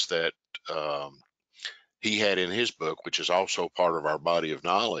thoughts that he had in his book, which is also part of our body of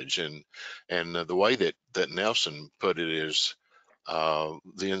knowledge. And the way that Nelson put it is,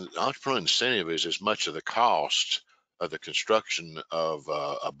 the entrepreneurial incentive is as much of the cost of the construction of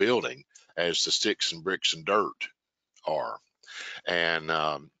a building as the sticks and bricks and dirt are. And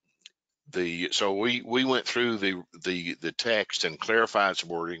so we went through the text and clarified some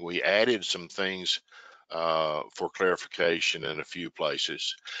wording. We added some things for clarification in a few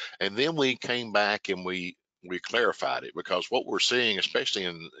places, and then we came back and we clarified it, because what we're seeing, especially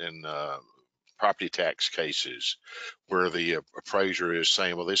in property tax cases, where the appraiser is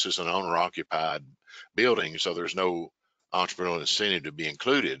saying, well, this is an owner occupied building, so there's no entrepreneurial incentive to be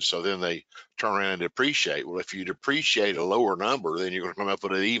included. So then they turn around and depreciate. Well, if you depreciate a lower number, then you're going to come up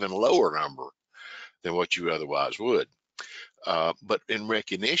with an even lower number than what you otherwise would. But in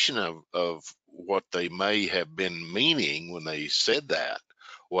recognition of what they may have been meaning when they said that,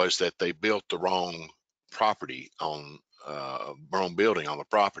 was that they built the wrong property on wrong building on the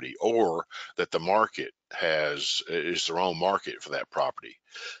property, or that the market is the wrong market for that property.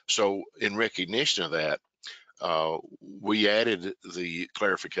 So in recognition of that, we added the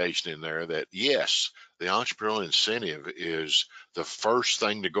clarification in there that yes, the entrepreneurial incentive is the first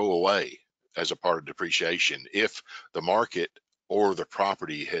thing to go away as a part of depreciation if the market or the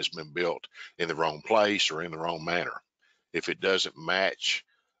property has been built in the wrong place or in the wrong manner. If it doesn't match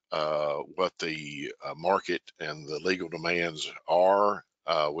what the market and the legal demands are,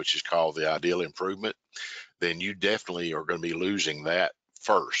 which is called the ideal improvement, then you definitely are going to be losing that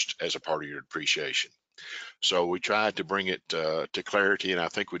first as a part of your depreciation. So we tried to bring it to clarity, and I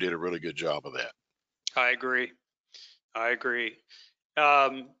think we did a really good job of that. I agree.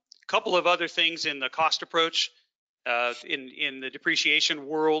 Couple of other things in the cost approach. In the depreciation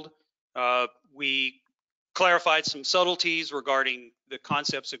world, we clarified some subtleties regarding the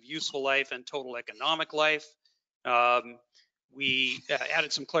concepts of useful life and total economic life. We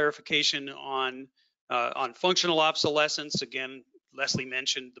added some clarification on functional obsolescence. Again, Leslie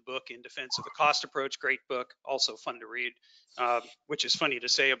mentioned the book In Defense of the Cost Approach, great book, also fun to read, which is funny to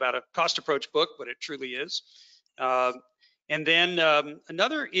say about a cost approach book, but it truly is. And then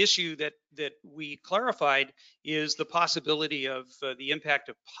another issue that we clarified is the possibility of the impact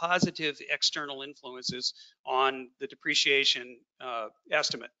of positive external influences on the depreciation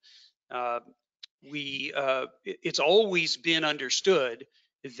estimate. It's always been understood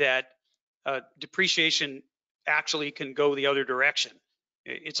that depreciation actually can go the other direction.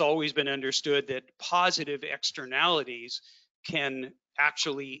 It's always been understood that positive externalities can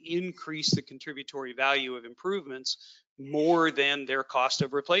actually increase the contributory value of improvements more than their cost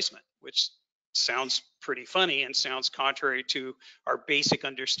of replacement, which sounds pretty funny and sounds contrary to our basic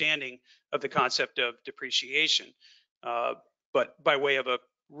understanding of the concept of depreciation. But by way of a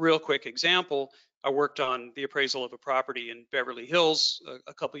real quick example, I worked on the appraisal of a property in Beverly Hills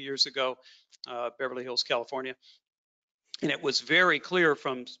a couple of years ago, Beverly Hills, California. And it was very clear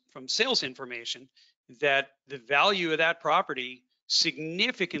from sales information that the value of that property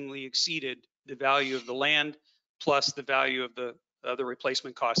significantly exceeded the value of the land plus the value of the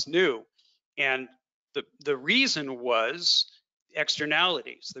replacement cost new. And the reason was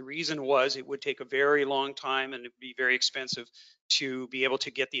externalities. The reason was it would take a very long time and it'd be very expensive to be able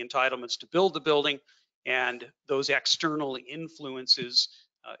to get the entitlements to build the building, and those external influences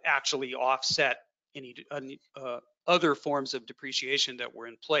actually offset any other forms of depreciation that were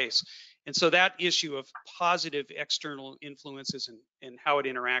in place. And so that issue of positive external influences and how it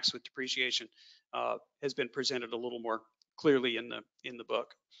interacts with depreciation has been presented a little more clearly in the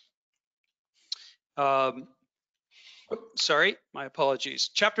book. Sorry, my apologies.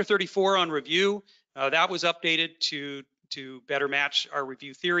 Chapter 34 on review, that was updated to better match our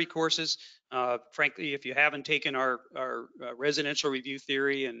review theory courses. Frankly, if you haven't taken our residential review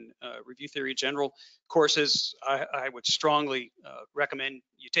theory and review theory general courses, I would strongly recommend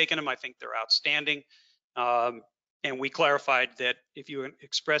you taking them. I think they're outstanding. And we clarified that if you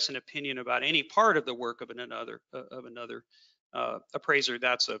express an opinion about any part of the work of another appraiser,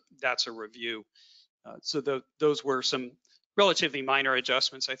 that's a review. So those were some relatively minor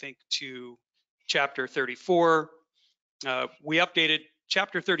adjustments, I think, to Chapter 34. We updated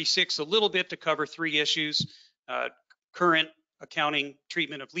Chapter 36 a little bit to cover 3 issues: current accounting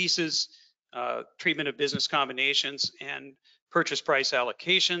treatment of leases, treatment of business combinations, and purchase price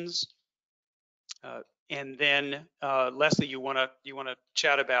allocations. And then Leslie, you want to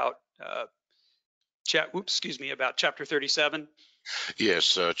chat about about Chapter 37?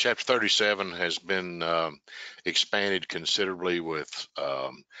 Yes, Chapter 37 has been expanded considerably with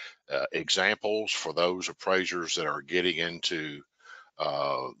examples for those appraisers that are getting into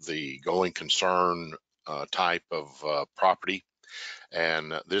the going concern type of property.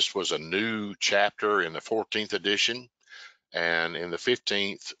 And this was a new chapter in the 14th edition. And in the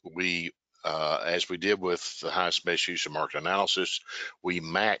 15th, we, as we did with the highest best use of market analysis, we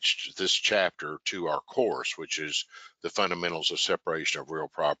matched this chapter to our course, which is the fundamentals of separation of real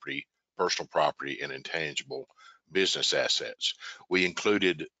property, personal property, and intangible business assets. We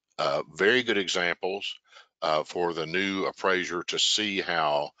included very good examples for the new appraiser to see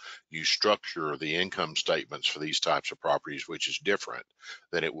how you structure the income statements for these types of properties, which is different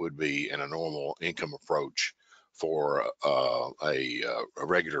than it would be in a normal income approach for a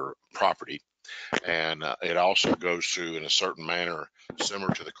regular property. And it also goes through in a certain manner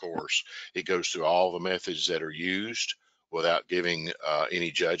similar to the course. It goes through all the methods that are used without giving any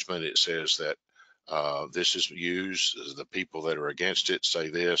judgment. It says that this is used, the people that are against it say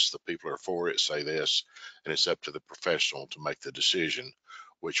this, the people who are for it say this, and it's up to the professional to make the decision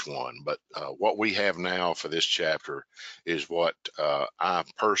which one. But what we have now for this chapter is what I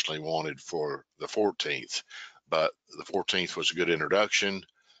personally wanted for the 14th. But the 14th was a good introduction,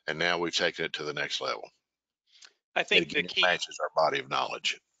 and now we've taken it to the next level. I think the key matches our body of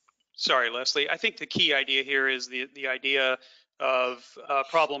knowledge. Sorry, Leslie. I think the key idea here is the idea of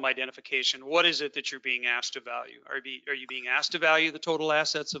problem identification. What is it that you're being asked to value? Are you being asked to value the total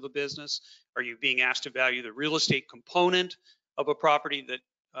assets of a business? Are you being asked to value the real estate component of a property that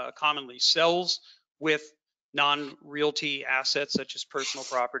commonly sells with non-realty assets such as personal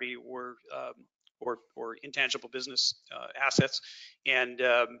property or intangible business assets? And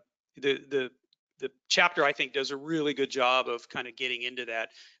the chapter, I think, does a really good job of kind of getting into that.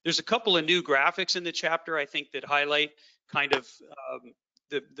 There's a couple of new graphics in the chapter, I think, that highlight kind of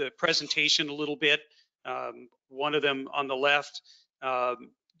the presentation a little bit. One of them on the left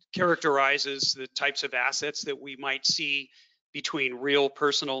characterizes the types of assets that we might see between real,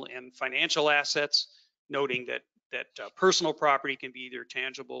 personal, and financial assets, noting that personal property can be either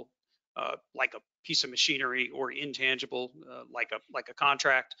tangible, like a piece of machinery, or intangible, like a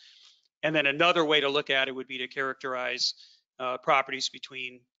contract. And then another way to look at it would be to characterize properties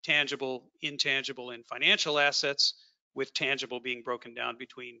between tangible, intangible, and financial assets, with tangible being broken down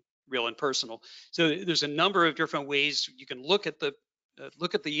between real and personal. So there's a number of different ways you can look at the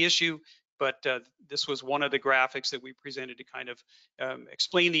issue, but this was one of the graphics that we presented to kind of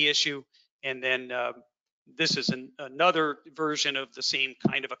explain the issue. And then this is another version of the same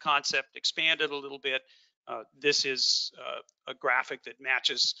kind of a concept, expanded a little bit. This is a graphic that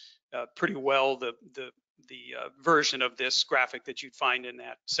matches pretty well the version of this graphic that you'd find in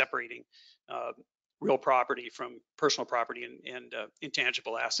that separating real property from personal property and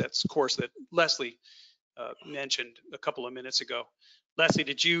intangible assets course that Leslie mentioned a couple of minutes ago. Leslie,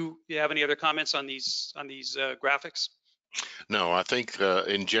 did you have any other comments on these graphics? No, I think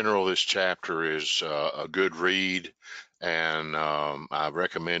in general this chapter is a good read, and I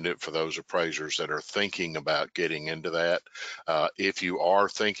recommend it for those appraisers that are thinking about getting into that. If you are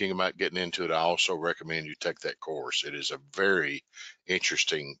thinking about getting into it, I also recommend you take that course. It is a very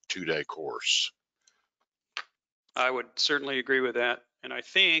interesting 2-day course. I would certainly agree with that, and I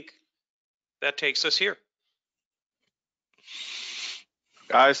think that takes us here.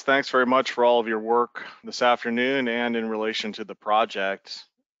 Guys, thanks very much for all of your work this afternoon and in relation to the project.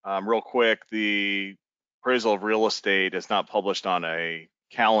 Real quick, the appraisal of real estate is not published on a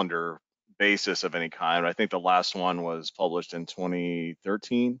calendar basis of any kind. I think the last one was published in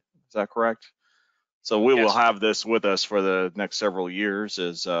 2013. Is that correct? So we will have this with us for the next several years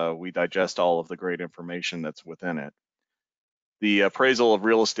as we digest all of the great information that's within it. The Appraisal of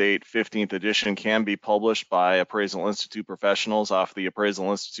Real Estate 15th edition can be published by Appraisal Institute professionals off the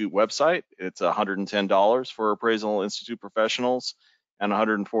Appraisal Institute website. It's $110 for Appraisal Institute professionals and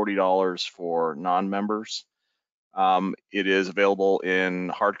 $140 for non-members. It is available in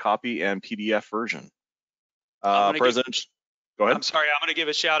hard copy and PDF version. President, go ahead. I'm sorry, I'm going to give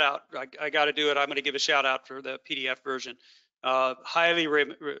a shout out. I got to do it. I'm going to give a shout out for the PDF version. Highly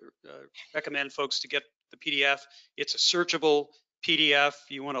recommend folks to get the PDF. It's a searchable PDF.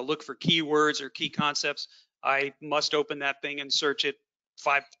 You want to look for keywords or key concepts, I must open that thing and search it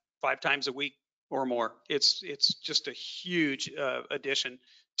five times a week or more. It's just a huge addition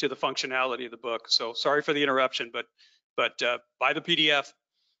to the functionality of the book. So sorry for the interruption, but buy the PDF.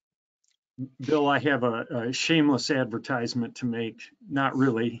 Bill, I have a shameless advertisement to make. Not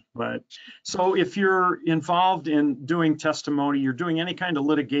really, but so if you're involved in doing testimony, you're doing any kind of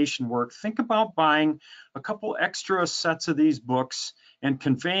litigation work, think about buying a couple extra sets of these books and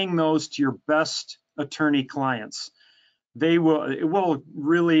conveying those to your best attorney clients. It will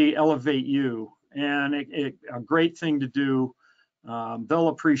really elevate you, and a great thing to do. They'll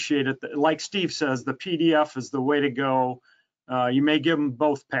appreciate it. Like Steve says, the PDF is the way to go. You may give them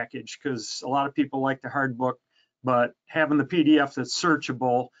both package because a lot of people like the hard book, but having the PDF that's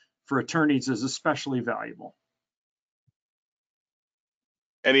searchable for attorneys is especially valuable.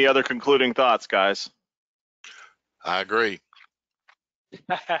 Any other concluding thoughts, guys? I agree.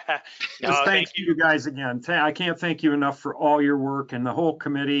 Thank you guys again. I can't thank you enough for all your work, and the whole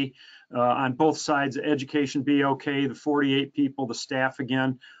committee on both sides, Education BOK, the 48 people, the staff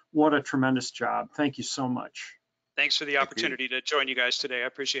again. What a tremendous job. Thank you so much. Thanks for the opportunity to join you guys today. I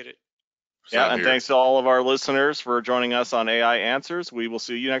appreciate it. Yeah, and thanks to all of our listeners for joining us on AI Answers. We will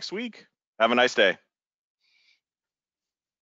see you next week. Have a nice day.